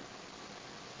 and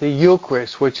the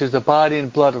Eucharist, which is the body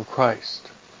and blood of Christ.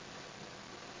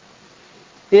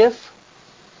 If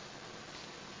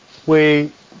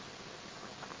we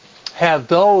have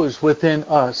those within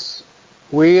us,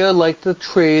 we are like the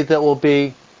tree that will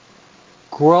be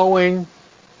growing,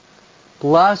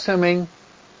 blossoming,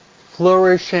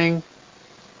 flourishing,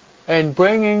 and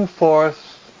bringing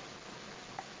forth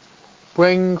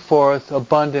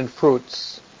abundant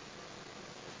fruits.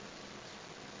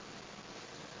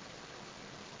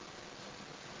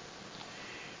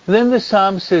 Then the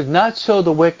psalm says, not so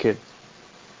the wicked.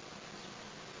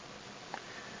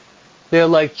 They're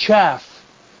like chaff,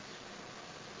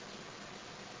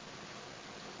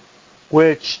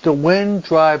 which the wind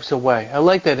drives away. I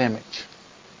like that image.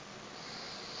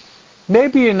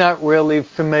 Maybe you're not really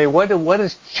familiar. What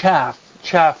does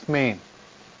chaff mean?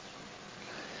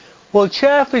 Well,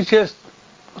 chaff is just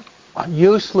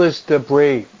useless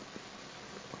debris.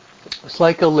 It's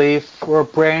like a leaf or a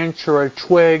branch or a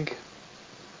twig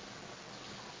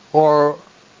or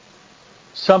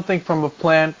something from a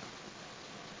plant.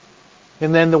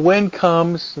 And then the wind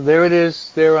comes, there it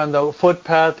is, there on the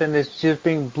footpath, and it's just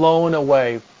being blown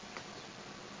away.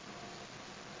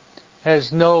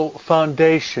 Has no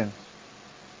foundation.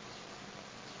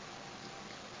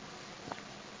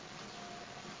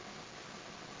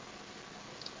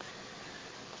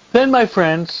 Then, my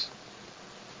friends,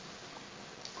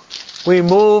 we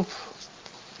move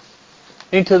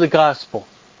into the gospel.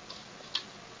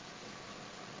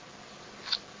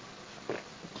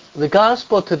 The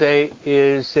gospel today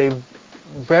is a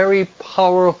very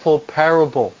powerful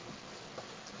parable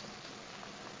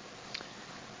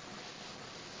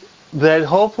that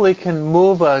hopefully can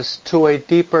move us to a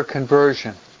deeper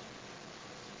conversion.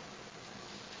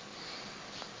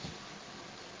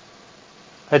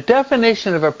 A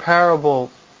definition of a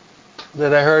parable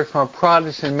that I heard from a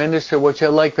Protestant minister, which I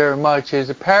like very much, is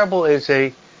a parable is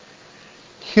a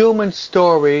human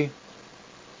story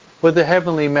with a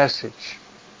heavenly message.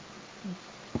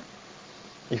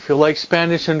 If you like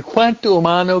Spanish, un cuento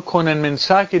humano con el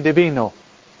mensaje divino.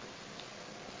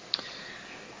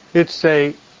 It's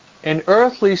an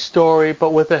earthly story,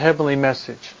 but with a heavenly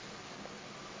message.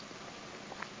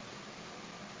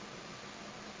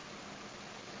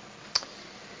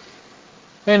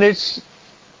 And it's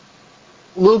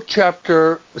Luke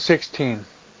chapter 16.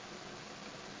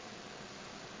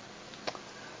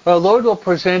 Our Lord will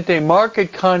present a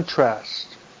marked contrast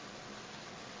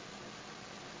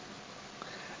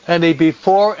and a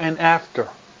before and after.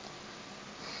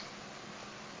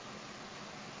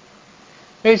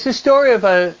 It's the story of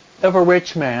a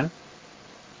rich man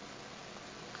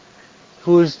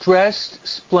who is dressed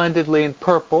splendidly in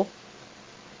purple,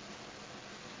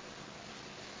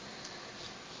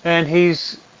 and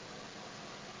he's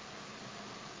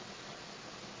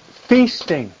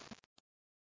feasting.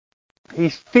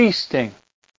 He's feasting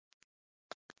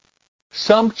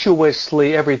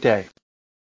sumptuously every day.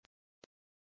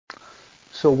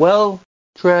 So well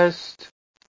dressed,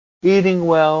 eating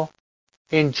well,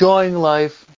 enjoying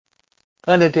life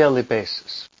on a daily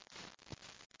basis.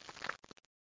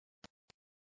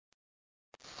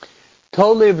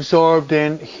 Totally absorbed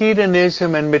in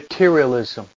hedonism and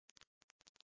materialism.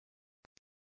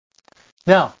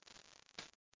 Now,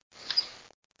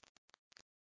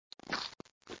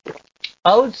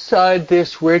 outside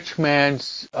this rich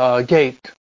man's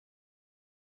gate,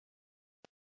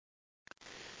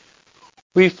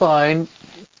 we find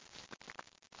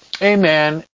a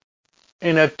man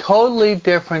in a totally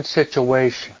different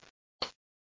situation.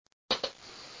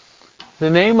 The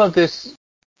name of this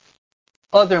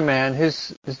other man,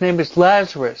 his name is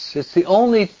Lazarus. It's the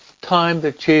only time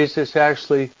that Jesus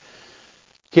actually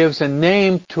gives a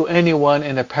name to anyone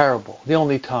in a parable. The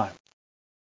only time.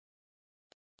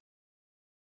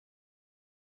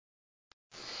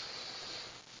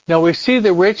 Now we see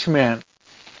the rich man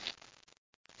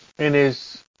in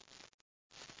his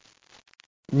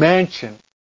mansion,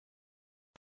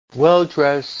 well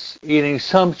dressed, eating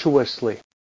sumptuously.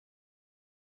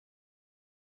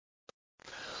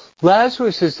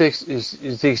 Lazarus is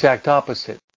the exact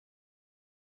opposite.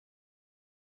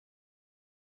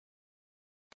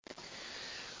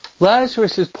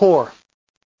 Lazarus is poor.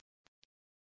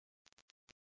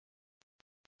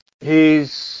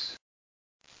 He's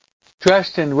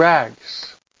dressed in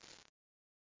rags.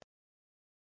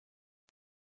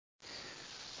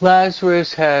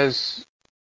 Lazarus has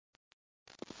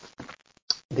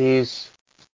these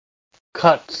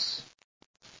cuts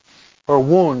or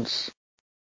wounds.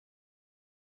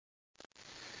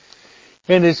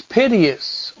 And it's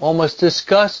piteous, almost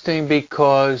disgusting,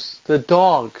 because the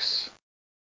dogs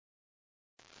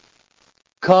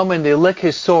come and they lick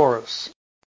his sores.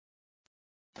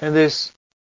 And this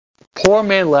poor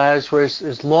man Lazarus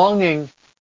is longing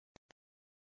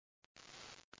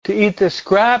to eat the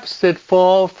scraps that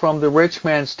fall from the rich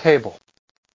man's table.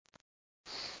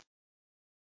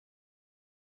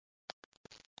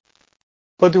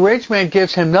 But the rich man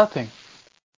gives him nothing.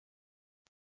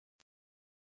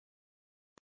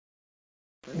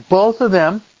 Both of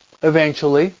them,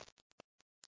 eventually,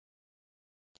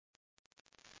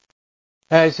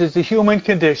 as is the human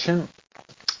condition,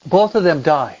 both of them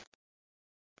die.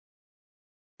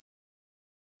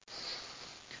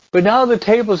 But now the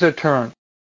tables are turned.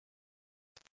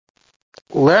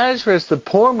 Lazarus, the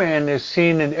poor man, is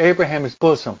seen in Abraham's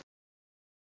bosom,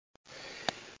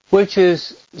 which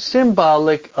is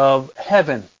symbolic of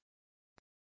heaven.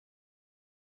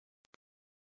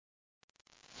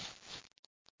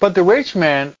 But the rich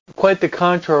man, quite the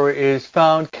contrary, is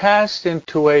found cast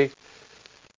into a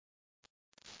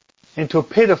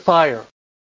pit of fire.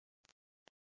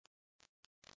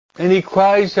 And he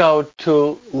cries out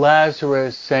to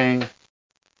Lazarus, saying,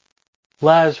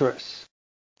 Lazarus,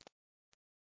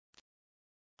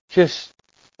 just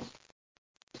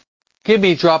give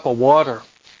me a drop of water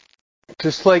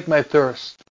to slake my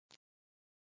thirst.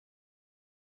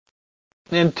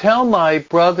 And tell my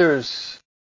brothers,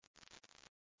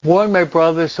 warn my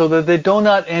brothers so that they do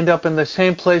not end up in the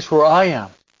same place where I am.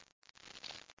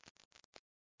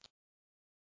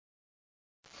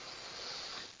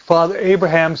 Father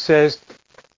Abraham says,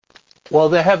 well,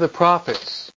 they have the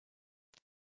prophets.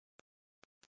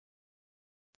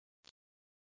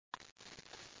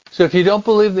 So if they don't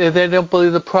believe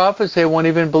the prophets, they won't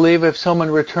even believe if someone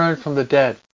returned from the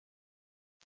dead.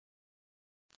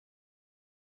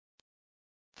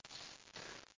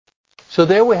 So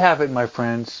there we have it, my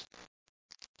friends.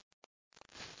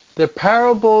 The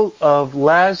parable of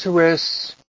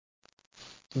Lazarus,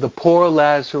 the poor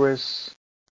Lazarus,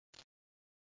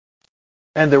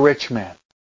 and the rich man.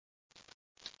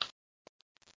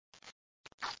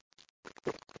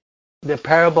 The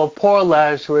parable of poor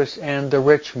Lazarus and the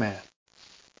rich man.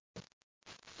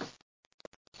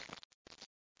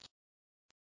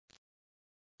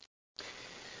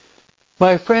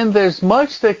 My friend, there's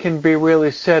much that can be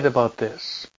really said about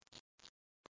this.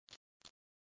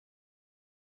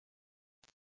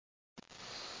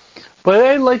 But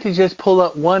I'd like to just pull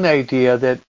out one idea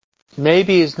that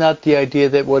maybe is not the idea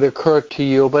that would occur to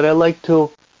you, but I'd like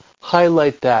to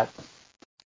highlight that.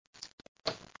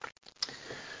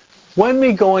 When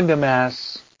we go into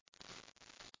Mass,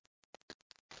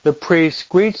 the priest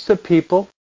greets the people.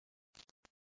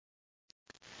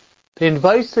 He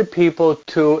invites the people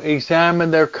to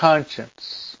examine their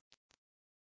conscience.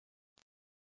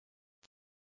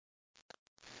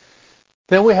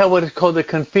 Then we have what is called the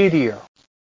Confiteor,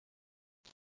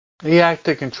 the act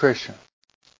of contrition,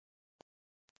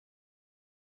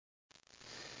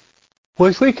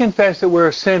 which we confess that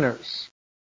we're sinners.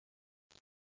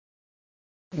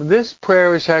 This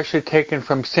prayer is actually taken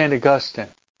from St. Augustine.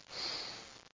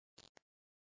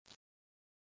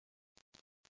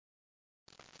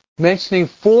 Mentioning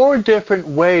 4 different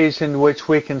ways in which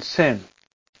we can sin.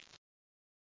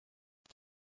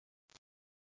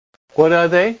 What are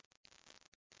they?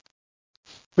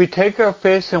 We take our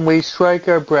fist and we strike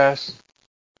our breast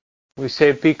We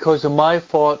say, because of my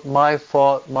fault, my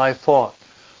fault, my fault.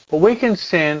 But we can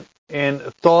sin in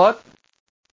thought,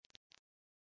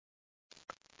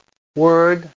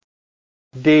 word,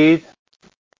 deed.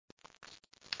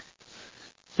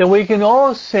 Then we can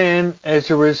all sin as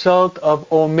a result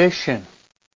of omission.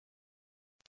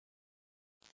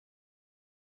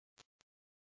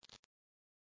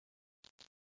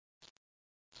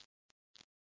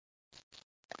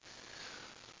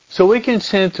 So we can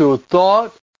sin through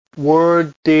thought,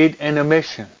 word, deed, and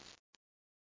omission.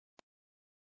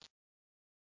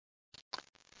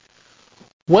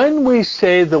 When we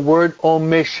say the word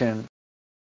omission,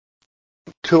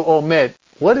 to omit,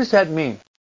 what does that mean?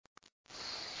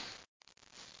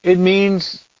 It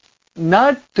means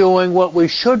not doing what we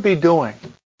should be doing.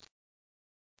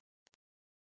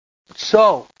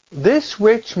 So, this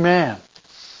rich man,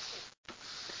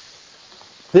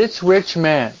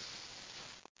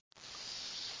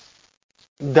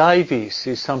 Dives,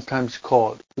 he's sometimes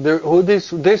called.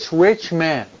 This rich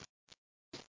man,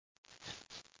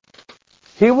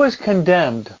 he was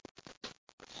condemned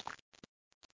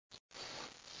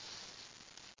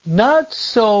not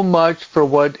so much for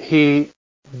what he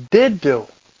did do,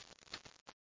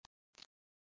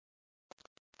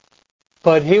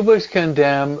 but he was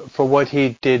condemned for what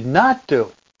he did not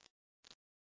do.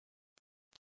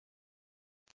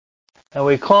 And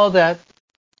we call that,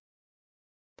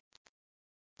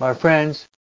 my friends,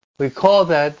 we call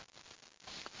that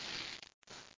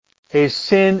a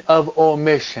sin of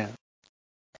omission.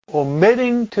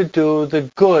 Omitting to do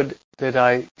the good that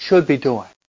I should be doing.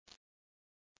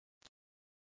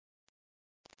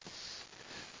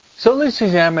 So let's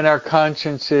examine our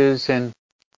consciences and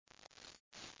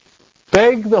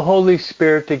beg the Holy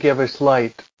Spirit to give us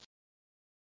light,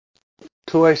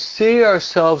 to see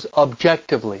ourselves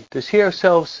objectively, to see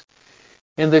ourselves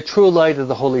in the true light of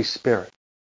the Holy Spirit.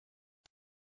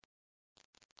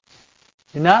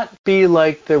 Not be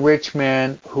like the rich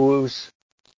man whose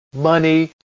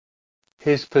money,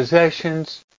 his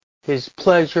possessions, his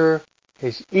pleasure,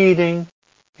 his eating,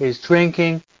 his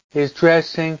drinking, his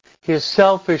dressing, his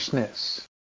selfishness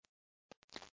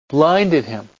blinded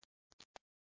him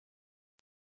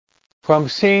from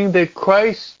seeing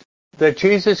that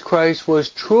Jesus Christ was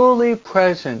truly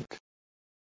present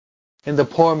in the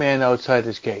poor man outside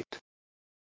his gate.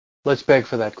 Let's beg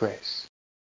for that grace.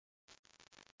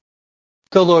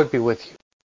 The Lord be with you.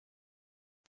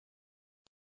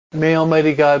 May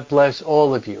Almighty God bless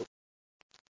all of you.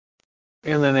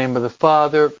 In the name of the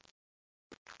Father,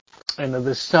 and of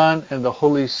the Son, and the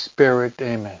Holy Spirit.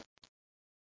 Amen.